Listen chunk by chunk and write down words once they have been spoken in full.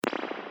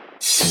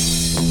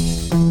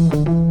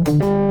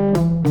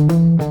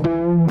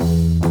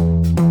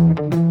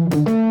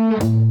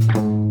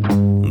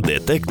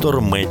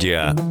Вектор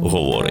Медіа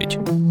говорить.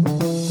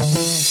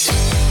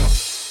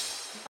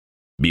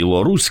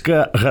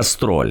 Білоруська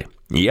гастроль.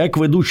 Як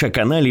ведуча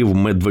каналів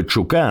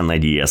Медведчука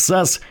Надія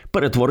Сасс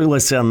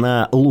перетворилася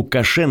на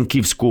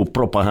лукашенківську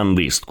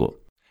пропагандистку.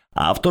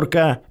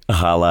 Авторка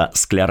Гала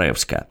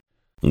Скляревська.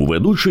 У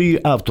ведучої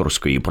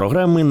авторської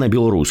програми на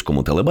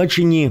білоруському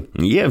телебаченні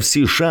є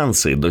всі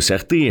шанси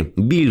досягти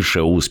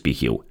більше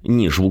успіхів,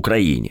 ніж в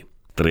Україні.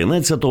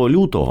 13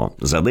 лютого,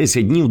 за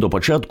 10 днів до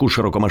початку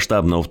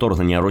широкомасштабного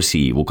вторгнення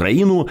Росії в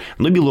Україну,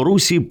 до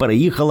Білорусі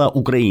переїхала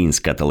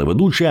українська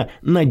телеведуча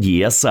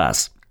Надія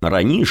Сасс.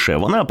 Раніше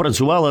вона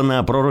працювала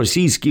на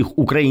проросійських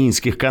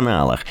українських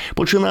каналах,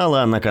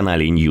 починала на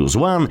каналі News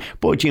One,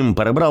 потім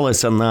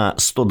перебралася на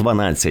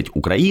 112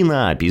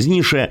 Україна, а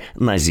пізніше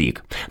на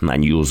ЗІК. На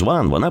News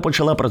One вона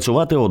почала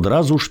працювати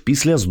одразу ж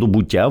після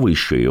здобуття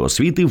вищої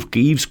освіти в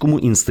Київському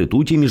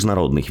інституті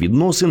міжнародних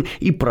відносин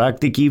і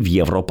практики в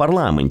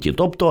Європарламенті,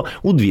 тобто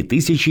у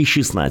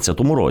 2016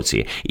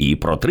 році, і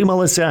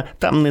протрималася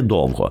там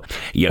недовго.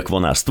 Як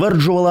вона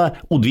стверджувала,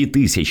 у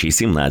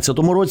 2017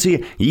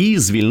 році її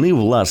звільнив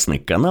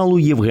власник каналу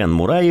Євген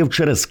Мураєв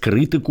через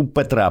критику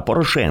Петра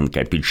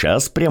Порошенка під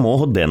час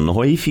прямого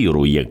денного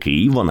ефіру,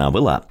 який вона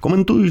вела.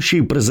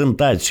 Коментуючи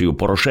презентацію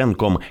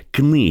Порошенком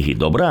книги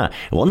добра,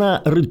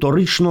 вона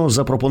риторично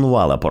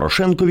запропонувала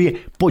Порошенкові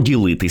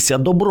поділитися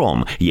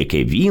добром,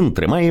 яке він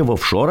тримає в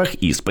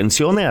офшорах із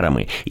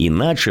пенсіонерами. І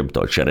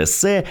начебто через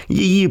це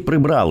її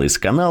прибрали з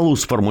каналу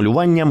з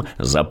формулюванням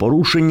 «за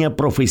порушення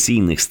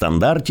професійних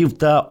стандартів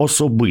та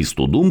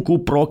особисту думку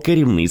про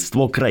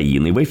керівництво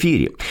країни в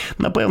ефірі».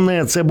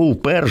 Напевне, це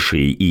був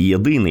перший і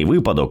єдиний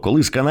випадок,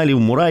 коли з каналів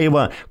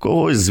Мураєва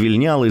когось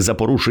звільняли за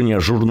порушення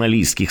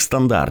журналістських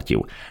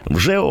стандартів.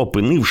 Вже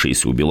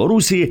опинившись у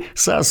Білорусі,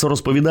 Сасс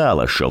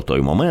розповідала, що в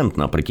той момент,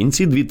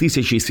 наприкінці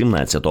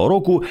 2017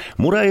 року,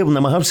 Мураєв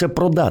намагався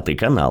продати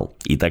канал.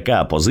 І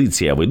така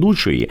позиція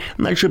ведучої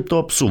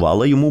начебто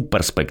псувала йому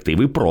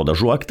перспективи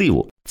продажу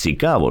активу.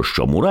 Цікаво,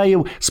 що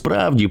Мураєв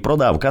справді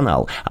продав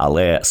канал,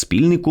 але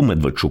спільнику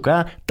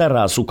Медведчука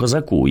Тарасу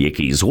Козаку,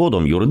 який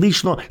згодом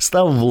юридично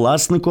став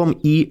власником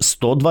і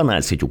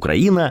 112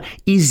 Україна,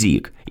 і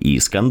ЗІК. І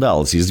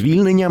скандал зі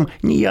звільненням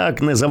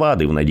ніяк не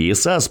завадив Надії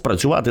Сасс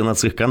працювати на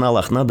цих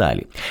каналах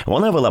надалі.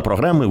 Вона вела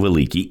програми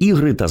 «Великі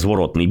ігри» та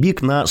 «Зворотний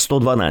бік» на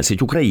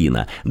 112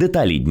 Україна,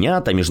 «Деталі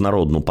дня» та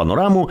 «Міжнародну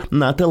панораму»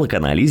 на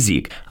телеканалі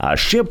ЗІК. А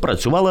ще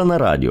працювала на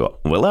радіо,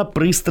 вела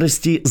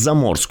 «Пристрасті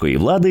заморської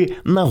влади»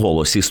 на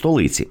 «Голосі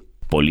столиці».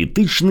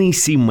 Політичний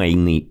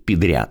сімейний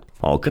підряд.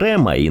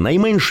 Окрема і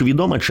найменш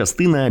відома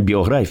частина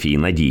біографії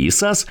Надії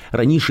Сасс,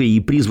 раніше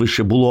її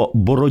прізвище було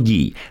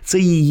Бородій, це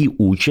її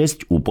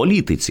участь у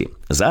політиці.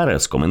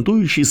 Зараз,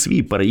 коментуючи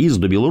свій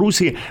переїзд до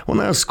Білорусі,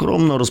 вона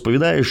скромно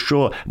розповідає,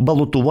 що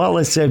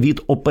балотувалася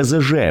від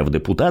ОПЗЖ в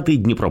депутати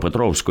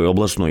Дніпропетровської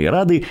обласної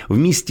ради в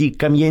місті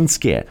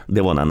Кам'янське,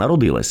 де вона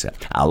народилася,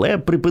 але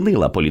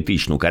припинила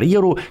політичну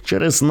кар'єру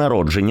через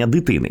народження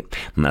дитини.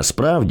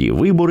 Насправді,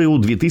 вибори у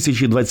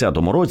 2020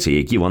 році,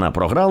 які вона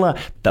програла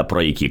та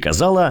про які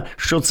казала,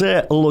 що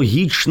це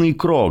логічний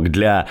крок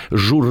для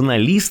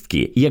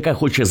журналістки, яка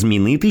хоче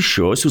змінити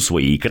щось у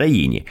своїй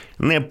країні.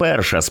 Не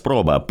перша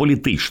спроба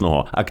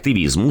політичного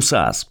активізму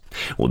Сасс.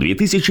 У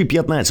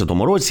 2015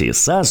 році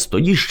Сасс,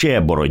 тоді ще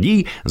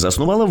Бородій,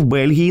 заснувала в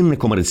Бельгії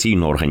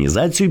некомерційну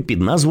організацію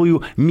під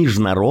назвою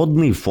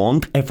 «Міжнародний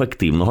фонд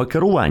ефективного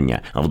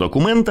керування». В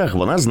документах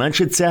вона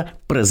значиться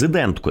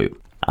президенткою.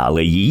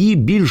 Але її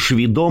більш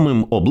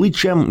відомим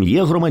обличчям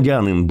є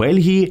громадянин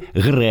Бельгії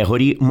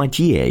Грегорі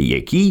Матьє,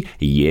 який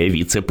є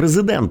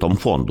віце-президентом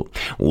фонду.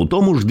 У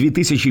тому ж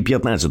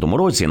 2015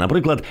 році,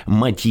 наприклад,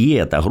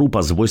 Матьє та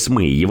група з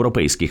 8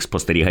 європейських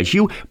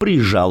спостерігачів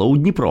приїжджала у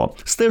Дніпро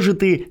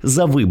стежити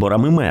за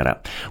виборами мера.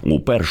 У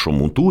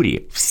першому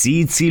турі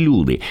всі ці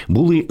люди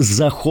були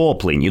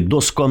захоплені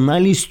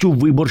досконалістю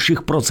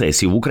виборчих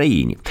процесів в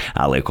Україні.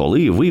 Але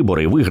коли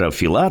вибори виграв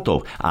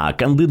Філатов, а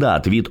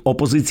кандидат від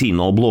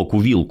опозиційного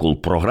блоку Вілкул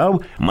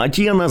програв,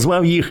 Матьє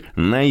назвав їх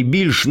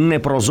найбільш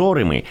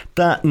непрозорими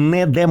та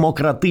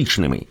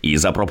недемократичними і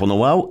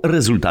запропонував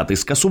результати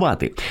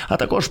скасувати, а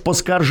також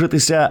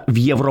поскаржитися в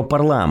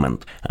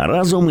Європарламент.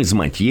 Разом із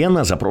Матьє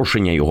на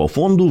запрошення його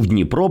фонду в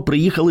Дніпро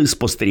приїхали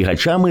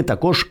спостерігачами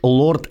також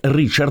лорд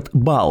Ричард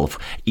Балф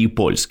і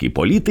польський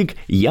політик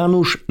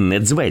Януш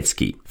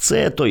Недзвецький.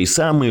 Це той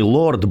самий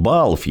лорд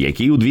Балф,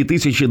 який у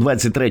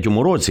 2023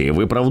 році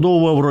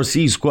виправдовував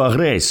російську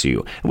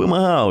агресію,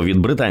 вимагав від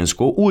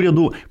британського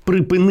уряду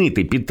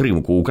припинити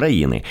підтримку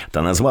України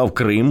та назвав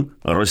Крим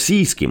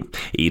російським.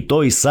 І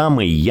той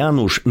самий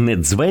Януш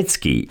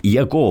Недзвецький,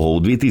 якого у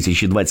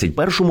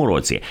 2021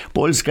 році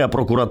польська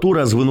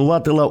прокуратура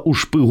звинуватила у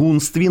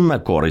шпигунстві на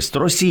користь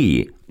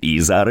Росії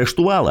і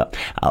заарештувала.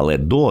 Але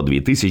до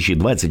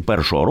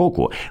 2021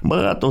 року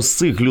багато з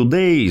цих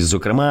людей,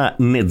 зокрема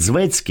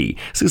Недзвецький,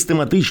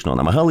 систематично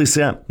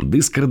намагалися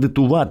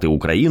дискредитувати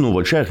Україну в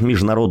очах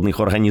міжнародних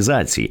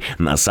організацій,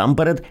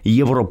 насамперед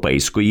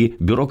європейської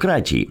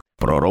бюрократії.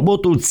 Про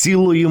роботу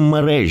цілої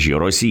мережі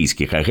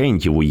російських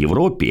агентів у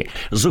Європі,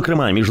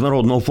 зокрема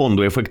Міжнародного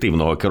фонду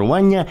ефективного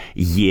керування,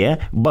 є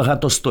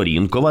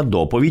багатосторінкова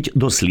доповідь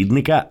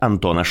дослідника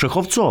Антона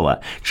Шеховцова.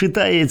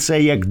 Читається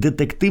як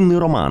детективний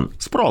роман.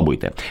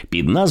 Спробуйте.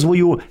 Під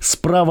назвою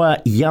 «Справа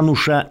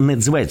Януша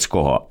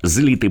Недзвецького.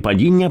 Зліт і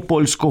падіння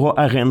польського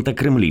агента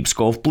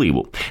кремлівського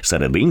впливу».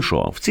 Серед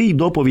іншого, в цій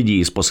доповіді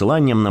із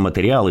посиланням на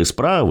матеріали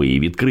справи і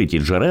відкриті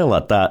джерела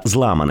та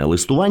зламане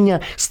листування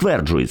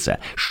стверджується,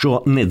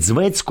 що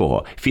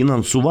Недзвецького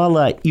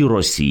фінансувала і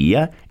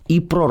Росія, і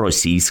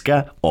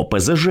проросійська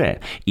ОПЗЖ.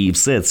 І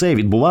все це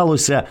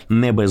відбувалося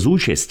не без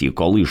участі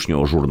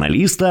колишнього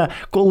журналіста,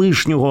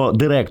 колишнього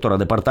директора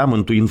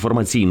Департаменту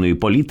інформаційної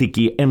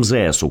політики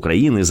МЗС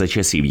України за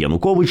часів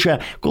Януковича,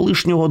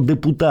 колишнього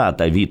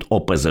депутата від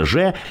ОПЗЖ,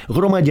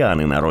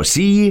 громадянина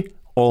Росії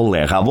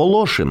Олега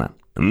Волошина.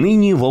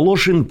 Нині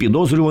Волошин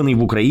підозрюваний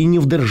в Україні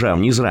в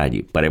державній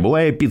зраді.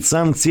 Перебуває під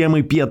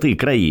санкціями 5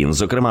 країн,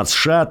 зокрема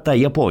США та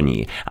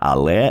Японії,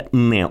 але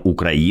не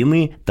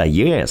України та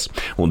ЄС.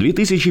 У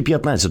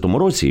 2015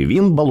 році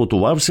він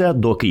балотувався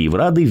до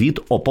Київради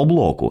від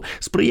Опоблоку,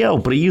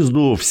 сприяв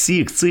приїзду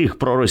всіх цих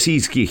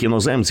проросійських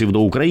іноземців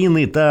до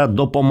України та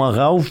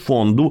допомагав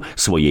фонду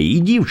своєї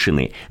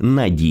дівчини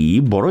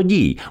Надії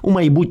Бородій, у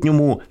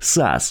майбутньому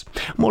Сасс.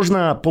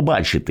 Можна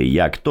побачити,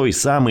 як той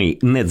самий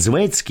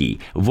Недзвецький,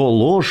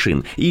 Волошин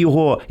і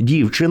його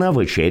дівчина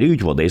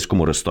вечерюють в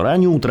одеському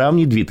ресторані у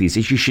травні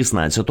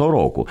 2016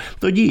 року.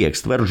 Тоді, як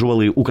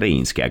стверджували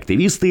українські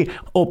активісти,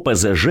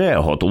 ОПЗЖ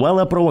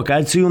готувала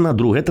провокацію на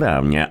 2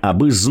 травня,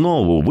 аби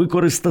знову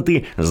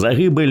використати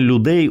загибель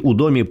людей у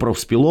домі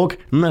профспілок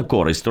на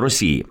користь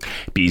Росії.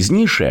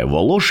 Пізніше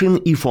Волошин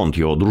і фонд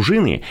його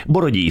дружини,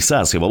 Бородій,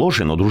 Сасс і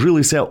Волошин,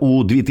 одружилися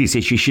у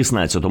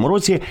 2016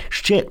 році,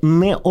 ще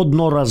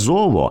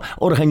неодноразово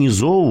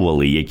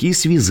організовували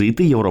якісь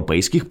візити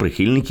європейських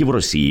прихильників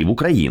Росії в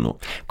Україну.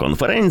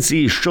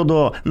 Конференції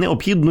щодо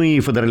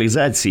необхідної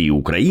федералізації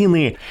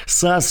України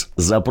Сасс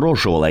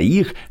запрошувала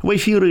їх в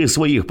ефіри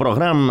своїх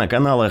програм на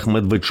каналах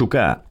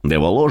Медведчука, де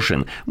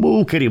Волошин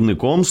був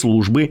керівником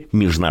служби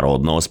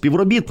міжнародного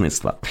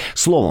співробітництва.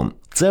 Словом,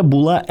 це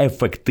була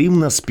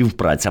ефективна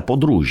співпраця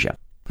подружжя.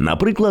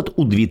 Наприклад,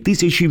 у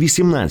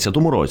 2018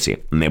 році,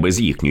 не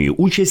без їхньої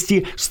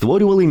участі,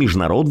 створювали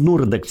Міжнародну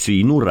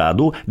редакційну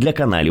раду для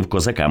каналів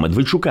козака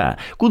Медведчука,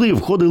 куди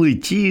входили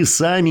ті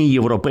самі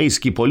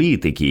європейські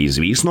політики і,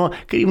 звісно,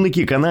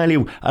 керівники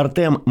каналів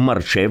Артем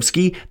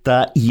Марчевський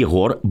та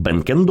Єгор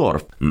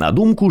Бенкендорф. На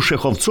думку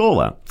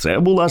Шеховцова, це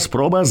була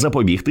спроба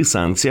запобігти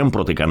санкціям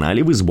проти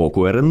каналів із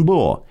боку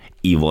РНБО.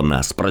 І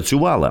вона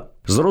спрацювала.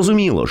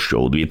 Зрозуміло, що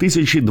у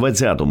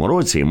 2020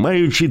 році,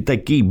 маючи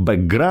такий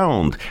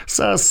бекграунд,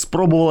 Сасс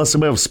спробувала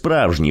себе в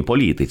справжній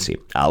політиці.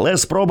 Але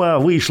спроба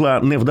вийшла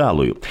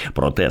невдалою.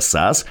 Проте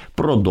Сасс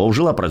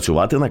продовжила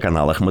працювати на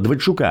каналах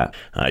Медведчука.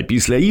 А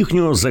після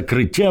їхнього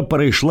закриття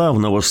перейшла в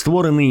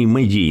новостворений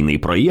медійний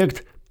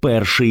проєкт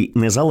 «Перший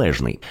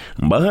незалежний».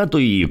 Багато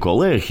її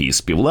колег і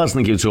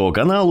співвласників цього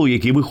каналу,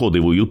 який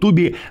виходив у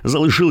Ютубі,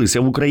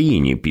 залишилися в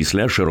Україні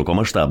після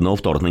широкомасштабного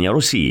вторгнення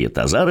Росії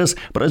та зараз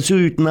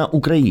працюють на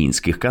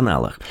українських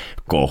каналах.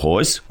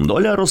 Когось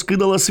доля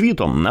розкидала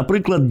світом.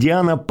 Наприклад,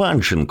 Діана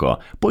Панченко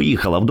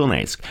поїхала в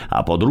Донецьк,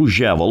 а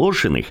подружжя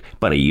Волошиних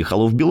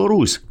переїхало в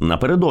Білорусь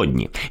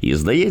напередодні і,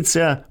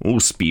 здається,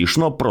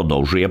 успішно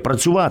продовжує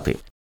працювати.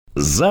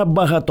 За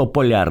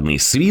багатополярний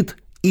світ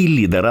і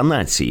лідера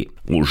нації.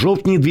 У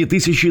жовтні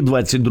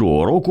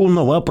 2022 року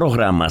нова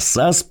програма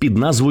Сасс під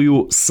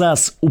назвою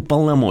 «Сасс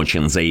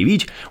уполномочен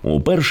заявить»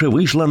 уперше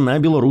вийшла на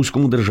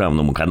білоруському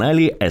державному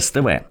каналі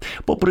СТВ.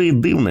 Попри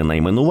дивне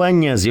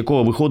найменування, з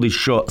якого виходить,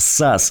 що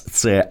Сасс –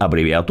 це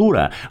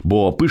абревіатура,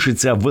 бо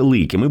пишеться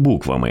великими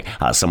буквами,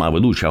 а сама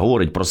ведуча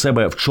говорить про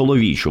себе в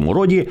чоловічому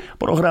роді,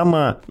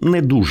 програма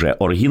не дуже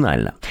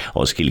оригінальна,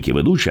 оскільки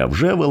ведуча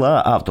вже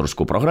вела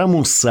авторську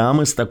програму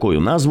саме з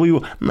такою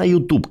назвою на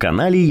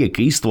YouTube-каналі,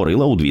 який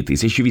створила у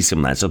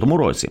 2018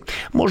 році.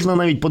 Можна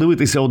навіть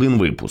подивитися один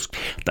випуск.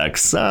 Так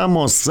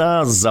само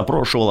Сасс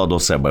запрошувала до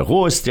себе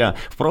гостя,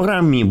 в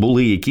програмі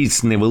були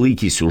якісь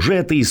невеликі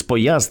сюжети із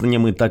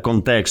поясненнями та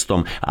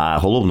контекстом, а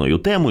головною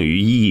темою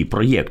її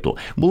проєкту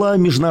була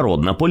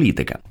міжнародна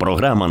політика.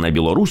 Програма на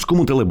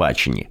білоруському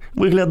телебаченні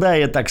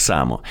виглядає так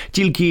само,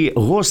 тільки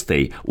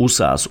гостей у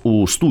Сасс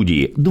у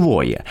студії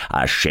 2,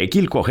 а ще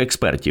кількох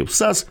експертів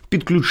Сасс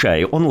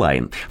підключає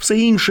онлайн. Все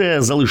інше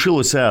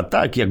залишилося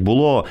так, як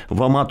було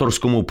в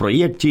аматорському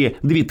проєкті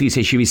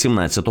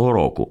 2018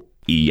 року.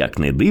 І, як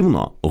не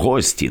дивно,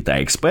 гості та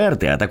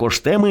експерти, а також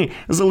теми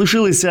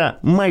залишилися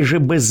майже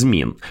без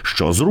змін,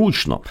 що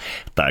зручно.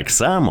 Так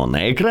само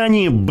на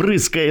екрані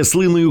бризкає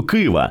слиною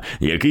Кива,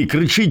 який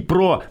кричить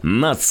про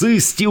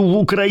нацистів в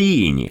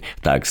Україні.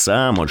 Так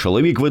само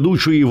чоловік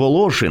ведучої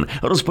Волошин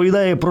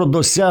розповідає про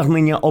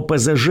досягнення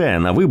ОПЗЖ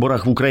на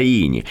виборах в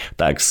Україні.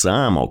 Так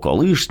само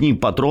колишній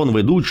патрон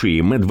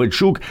ведучої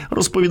Медведчук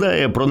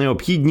розповідає про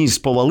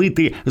необхідність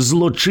повалити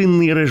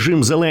злочинний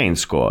режим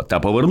Зеленського та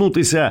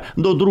повернутися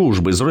до дружби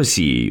дружби з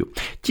Росією.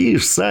 Ті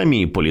ж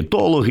самі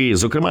політологи,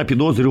 зокрема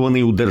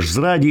підозрюваний у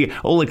держзраді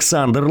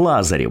Олександр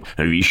Лазарєв,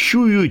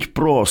 віщують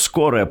про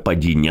скоре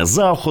падіння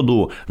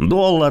Заходу,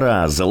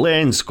 долара,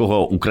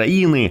 Зеленського,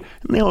 України.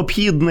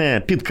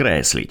 Необхідне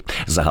підкресліть.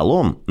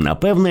 Загалом,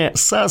 напевне,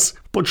 Сасс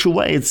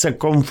почувається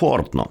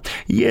комфортно.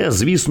 Є,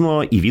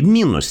 звісно, і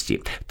відмінності.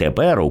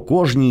 Тепер у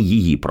кожній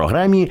її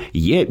програмі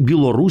є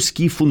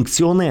білоруські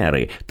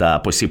функціонери та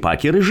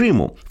посіпаки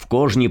режиму. В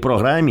кожній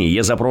програмі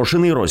є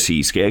запрошений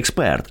російський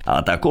експерт.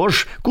 А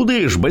також,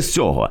 куди ж без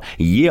цього,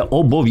 є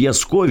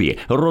обов'язкові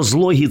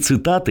розлогі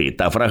цитати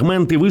та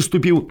фрагменти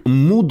виступів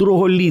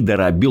мудрого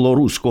лідера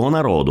білоруського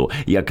народу,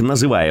 як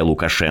називає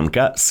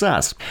Лукашенка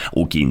Сасс.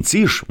 У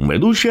кінці ж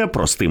ведуча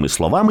простими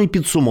словами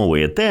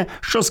підсумовує те,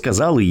 що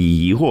сказали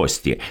її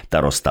гості,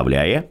 та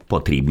розставляє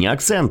потрібні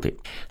акценти.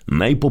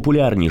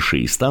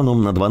 Найпопулярніший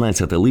станом на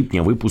 12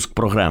 липня випуск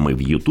програми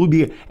в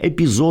Ютубі –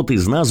 епізод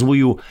із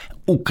назвою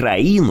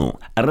 «Украину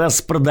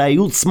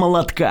розпродають з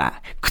молотка.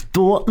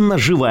 Хто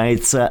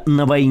наживається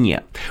на війні?».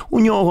 У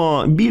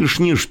нього більш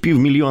ніж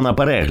 500 000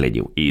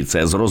 переглядів. І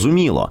це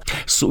зрозуміло.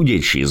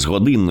 Судячи з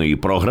годинної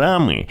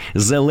програми,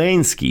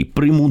 Зеленський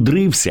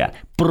примудрився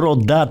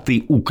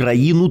продати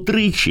Україну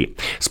тричі.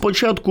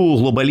 Спочатку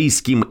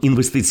глобалістським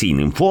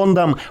інвестиційним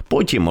фондам,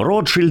 потім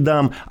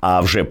Ротшильдам,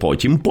 а вже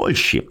потім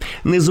Польщі.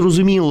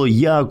 Незрозуміло,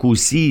 як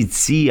усі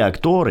ці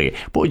актори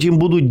потім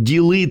будуть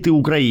ділити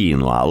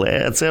Україну,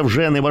 але це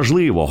вже не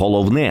важливо.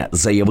 Головне –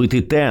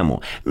 заявити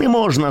тему. Не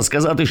можна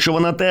сказати, що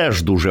вона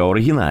теж дуже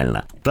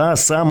оригінальна. Та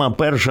сама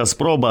перша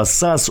спроба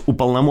Сасс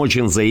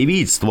уполномочен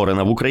заявіть,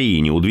 створена в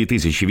Україні у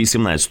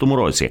 2018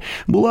 році,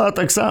 була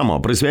так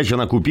само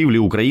присвячена купівлі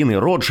України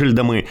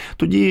Ротшильдами.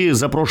 Тоді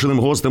запрошеним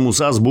гостем у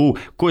Сасс був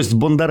Кость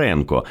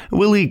Бондаренко,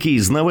 великий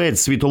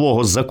знавець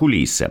світового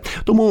закулісся.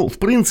 Тому, в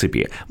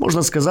принципі,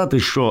 можна сказати,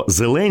 що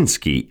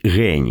Зеленський –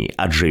 геній,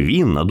 адже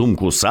він, на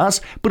думку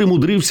Сасс,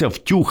 примудрився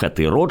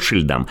втюхати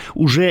Ротшильдам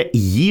уже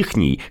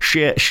їхній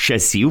ще з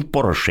часів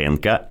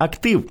Порошенка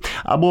актив.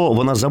 Або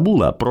вона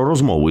забула про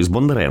розмову із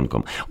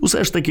Бондаренком.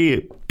 Усе ж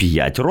таки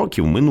 5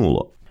 років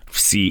минуло.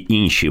 Всі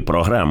інші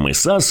програми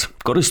Сасс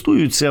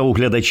користуються у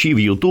глядачів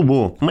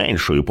Ютубу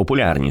меншою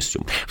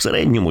популярністю. В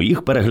середньому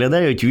їх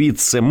переглядають від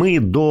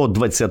 7 до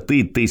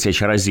 20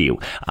 тисяч разів,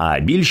 а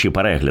більші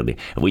перегляди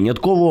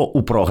винятково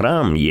у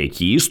програм,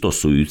 які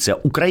стосуються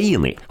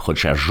України,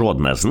 хоча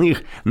жодна з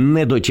них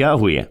не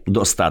дотягує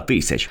до 100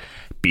 тисяч.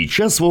 Під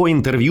час свого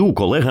інтерв'ю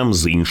колегам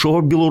з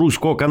іншого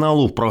білоруського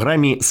каналу в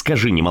програмі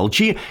 «Скажи, не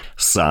молчи»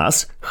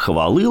 Сасс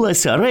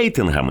хвалилася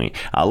рейтингами,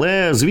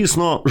 але,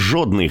 звісно,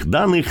 жодних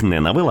даних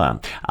не навела.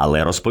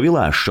 Але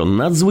розповіла, що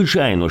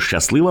надзвичайно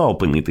щаслива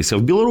опинитися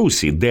в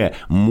Білорусі, де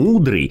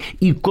мудрий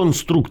і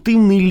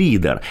конструктивний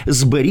лідер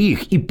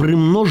зберіг і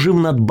примножив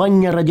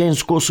надбання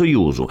Радянського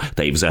Союзу,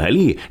 та й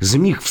взагалі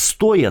зміг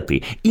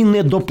встояти і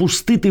не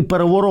допустити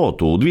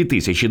перевороту у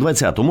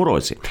 2020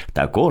 році.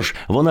 Також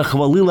вона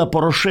хвалила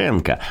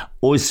Порошенка.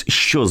 Ось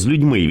що з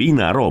людьми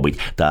війна робить.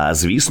 Та,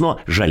 звісно,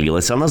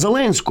 жалілася на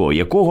Зеленського,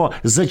 якого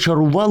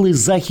зачарували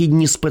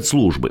західні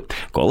спецслужби.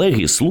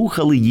 Колеги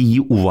слухали її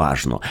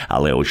уважно,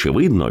 але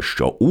очевидно,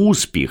 що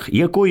успіх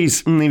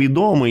якоїсь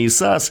невідомої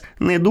Сасс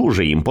не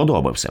дуже їм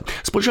подобався.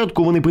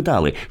 Спочатку вони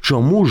питали,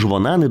 чому ж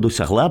вона не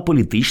досягла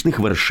політичних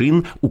вершин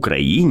в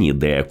Україні,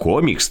 де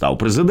комік став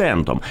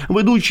президентом.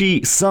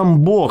 Ведучий сам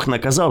Бог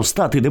наказав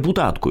стати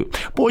депутаткою.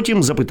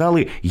 Потім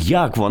запитали,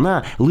 як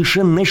вона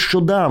лише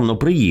нещодавно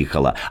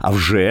приїхала, а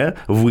вже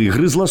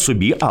вигризла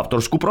собі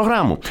авторську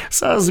програму.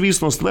 Сасс,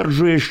 звісно,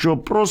 стверджує, що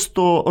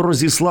просто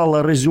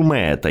розіслала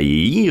резюме, та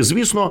її,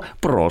 звісно,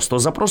 просто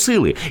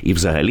запросили. І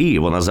взагалі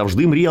вона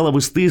завжди мріяла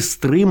вести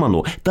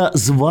стриману та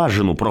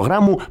зважену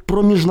програму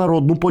про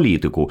міжнародну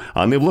політику,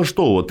 а не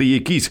влаштовувати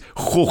якийсь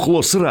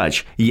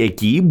хохлосрач,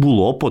 який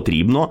було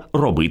потрібно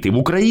робити в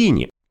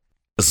Україні.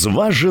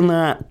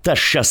 Зважена та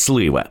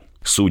щаслива.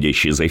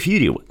 Судячи з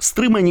ефірів,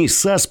 стриманість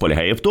Сасс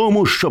полягає в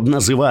тому, щоб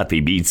називати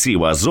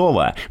бійців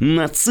Азова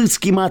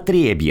нацистським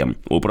отреб'єм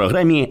у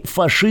програмі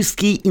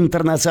 «Фашистський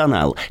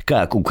інтернаціонал.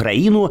 Як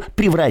Україну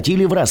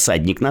превратили в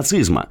розсадник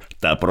нацизму»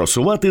 та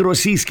просувати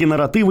російські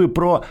наративи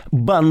про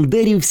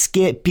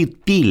бандерівське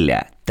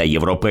підпілля та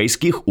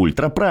європейських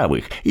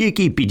ультраправих,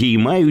 які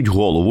підіймають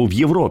голову в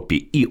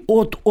Європі. І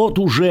от-от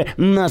уже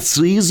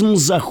нацизм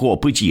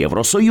захопить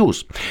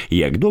Євросоюз.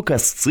 Як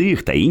доказ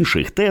цих та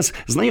інших тез,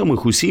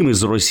 знайомих усім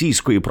із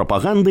російської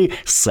пропаганди,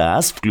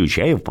 Сасс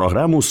включає в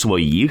програму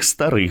своїх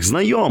старих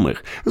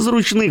знайомих,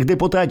 зручних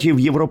депутатів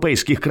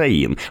європейських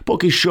країн,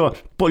 поки що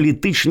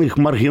політичних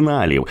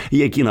маргіналів,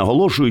 які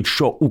наголошують,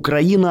 що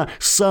Україна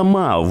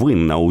сама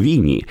винна у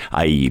війні,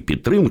 а її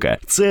підтримка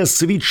 – це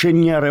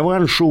свідчення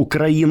реваншу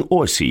країн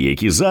осі,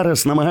 які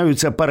зараз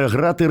намагаються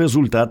переграти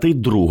результати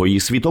Другої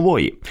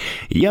світової.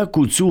 Як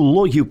у цю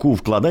логіку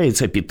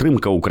вкладається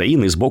підтримка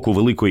України з боку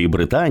Великої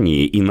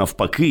Британії і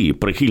навпаки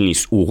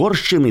прихильність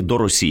Угорщини до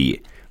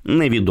Росії –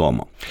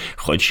 невідомо.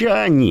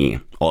 Хоча ні,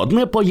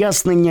 одне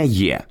пояснення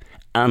є.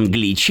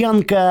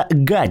 «Англічанка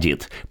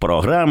гадіт».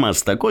 Програма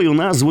з такою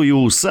назвою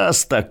у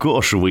САС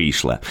також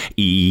вийшла.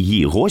 І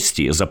її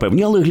гості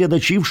запевняли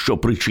глядачів, що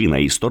причина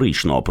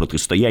історичного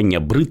протистояння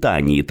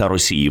Британії та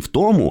Росії в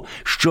тому,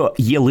 що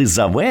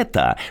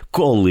Єлизавета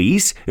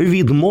колись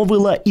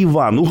відмовила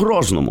Івану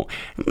Грозному.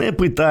 Не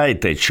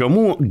питайте,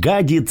 чому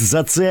гадіт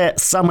за це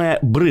саме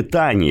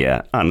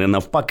Британія, а не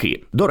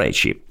навпаки. До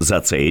речі, за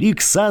цей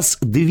рік САС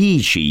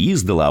двічі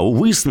їздила у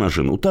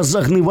виснажену та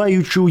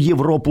загниваючу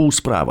Європу у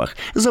справах,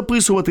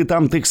 записувати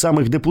там тих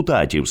самих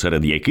депутатів,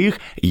 серед яких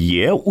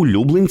є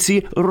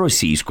улюбленці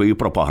російської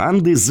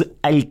пропаганди з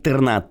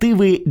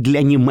 «Альтернативи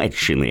для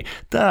Німеччини».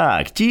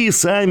 Так, ті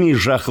самі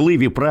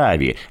жахливі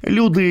праві,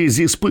 люди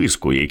зі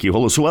списку, які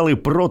голосували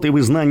проти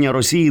визнання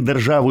Росії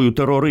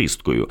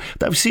державою-терористкою,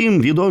 та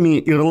всім відомі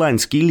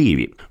ірландські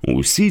ліві.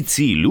 Усі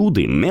ці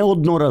люди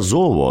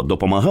неодноразово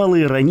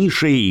допомагали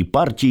раніше і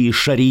партії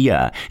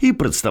Шарія, і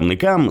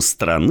представникам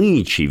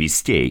страни чи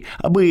вістей,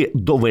 аби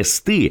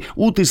довести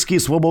утиски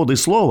свободи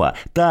слова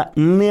та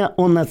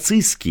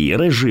неонацистський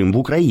режим в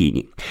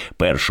Україні.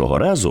 Першого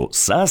разу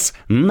САС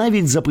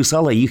навіть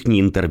записала їхні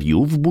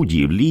інтерв'ю в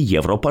будівлі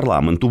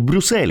Європарламенту в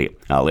Брюсселі.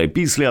 Але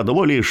після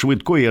доволі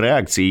швидкої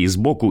реакції з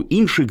боку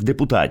інших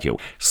депутатів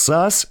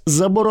САС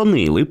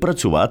заборонили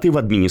працювати в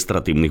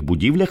адміністративних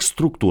будівлях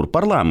структур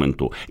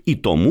парламенту. І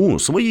тому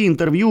свої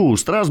інтерв'ю у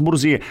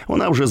Страсбурзі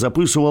вона вже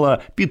записувала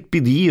під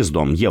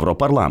під'їздом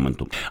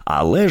Європарламенту.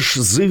 Але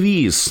ж,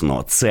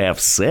 звісно, це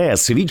все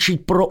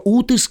свідчить про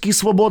утиски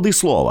свободи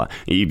слова.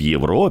 І в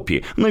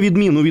Європі, на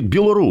відміну від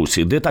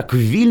Білорусі, де так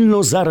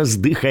вільно зараз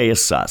дихає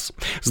САС.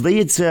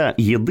 Здається,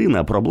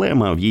 єдина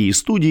проблема в її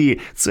студії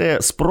 – це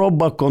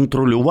спроба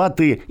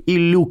контролювати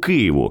Іллю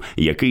Киву,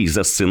 який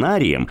за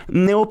сценарієм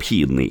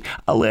необхідний,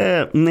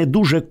 але не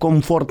дуже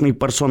комфортний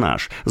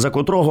персонаж, за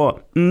котрого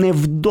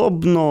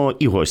невдобно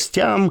і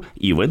гостям,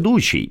 і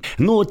ведучій.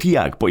 Ну от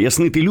як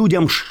пояснити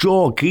людям,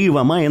 що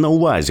Кива має на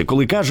увазі,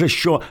 коли каже,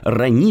 що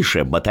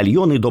раніше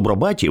батальйони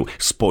добробатів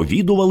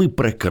сповідували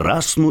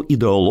прекрасну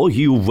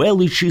ідеологію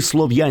величі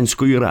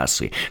слов'янської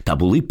раси та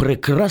були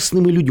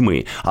прекрасними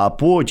людьми, а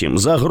потім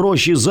за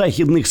гроші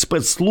західних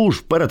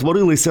спецслужб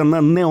перетворилися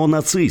на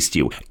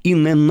неонацистів і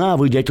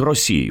ненавидять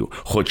Росію,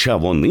 хоча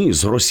вони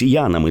з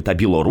росіянами та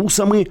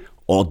білорусами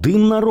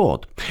один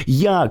народ.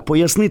 Як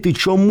пояснити,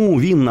 чому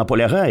він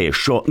наполягає,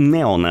 що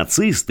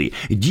неонацисти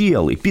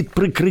діяли під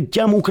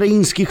прикриттям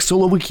українських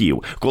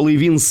силовиків, коли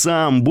він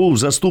сам був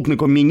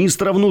заступником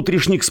міністра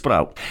внутрішніх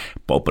справ?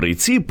 Попри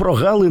ці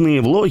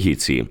прогалини в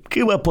логіці,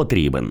 Кива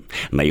потрібен.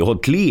 На його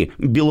тлі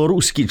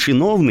білоруські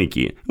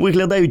чиновники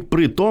виглядають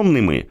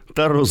притомними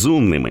та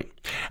розумними.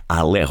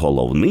 Але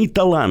головний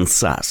талант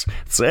САС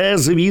 – це,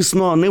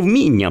 звісно, не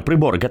вміння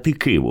приборкати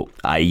Киву,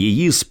 а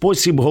її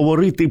спосіб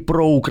говорити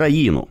про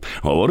Україну.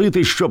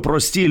 Говорити, що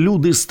прості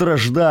люди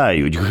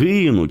страждають,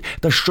 гинуть,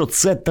 та що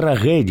це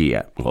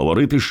трагедія.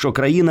 Говорити, що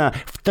країна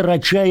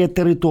втрачає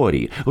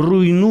території,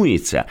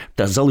 руйнується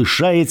та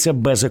залишається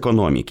без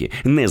економіки,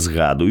 не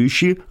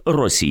згадуючи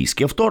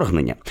російське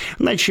вторгнення.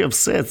 Наче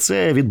все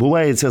це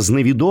відбувається з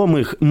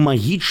невідомих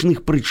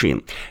магічних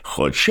причин.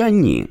 Хоча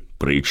ні.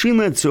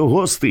 Причина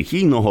цього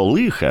стихійного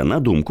лиха, на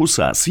думку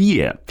САС,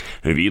 є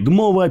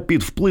відмова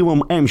під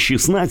впливом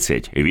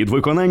М-16 від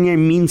виконання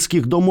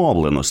мінських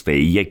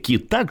домовленостей, які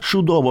так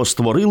чудово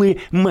створили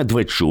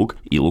Медведчук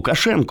і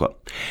Лукашенко.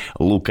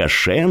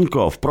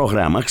 Лукашенко в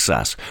програмах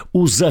САС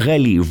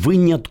узагалі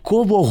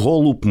винятково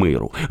голуб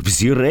миру,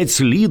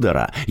 взірець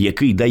лідера,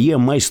 який дає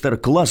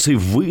майстер-класи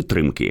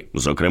витримки,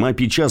 зокрема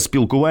під час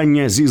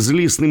спілкування зі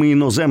злісними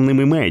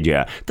іноземними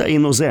медіа та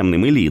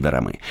іноземними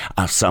лідерами.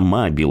 А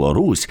сама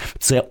Білорусь –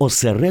 це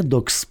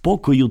осередок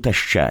спокою та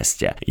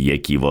щастя,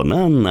 які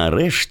вона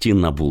нарешті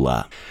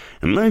набула.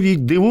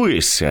 Навіть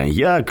дивуєшся,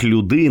 як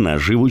людина,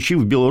 живучи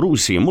в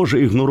Білорусі,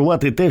 може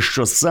ігнорувати те,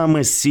 що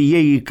саме з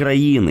цієї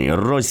країни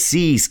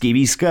російські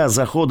війська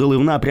заходили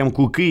в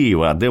напрямку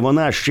Києва, де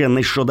вона ще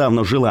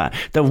нещодавно жила,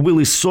 та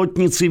вбили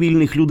сотні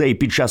цивільних людей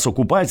під час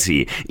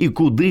окупації і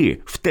куди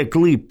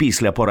втекли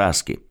після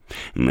поразки.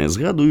 Не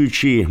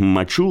згадуючи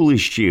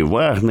мачулищі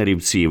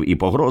вагнерівців і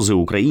погрози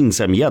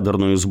українцям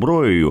ядерною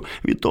зброєю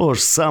від того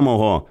ж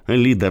самого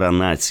лідера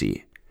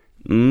нації.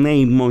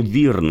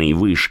 Неймовірний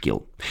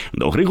вишкіл.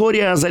 До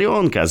Григорія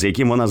Азаріонка, з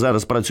яким вона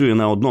зараз працює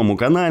на одному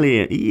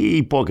каналі,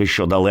 їй поки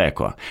що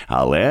далеко.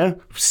 Але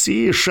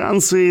всі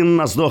шанси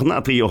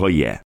наздогнати його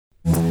є.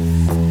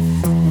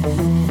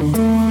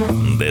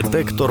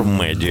 Детектор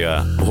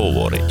медіа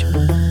говорить.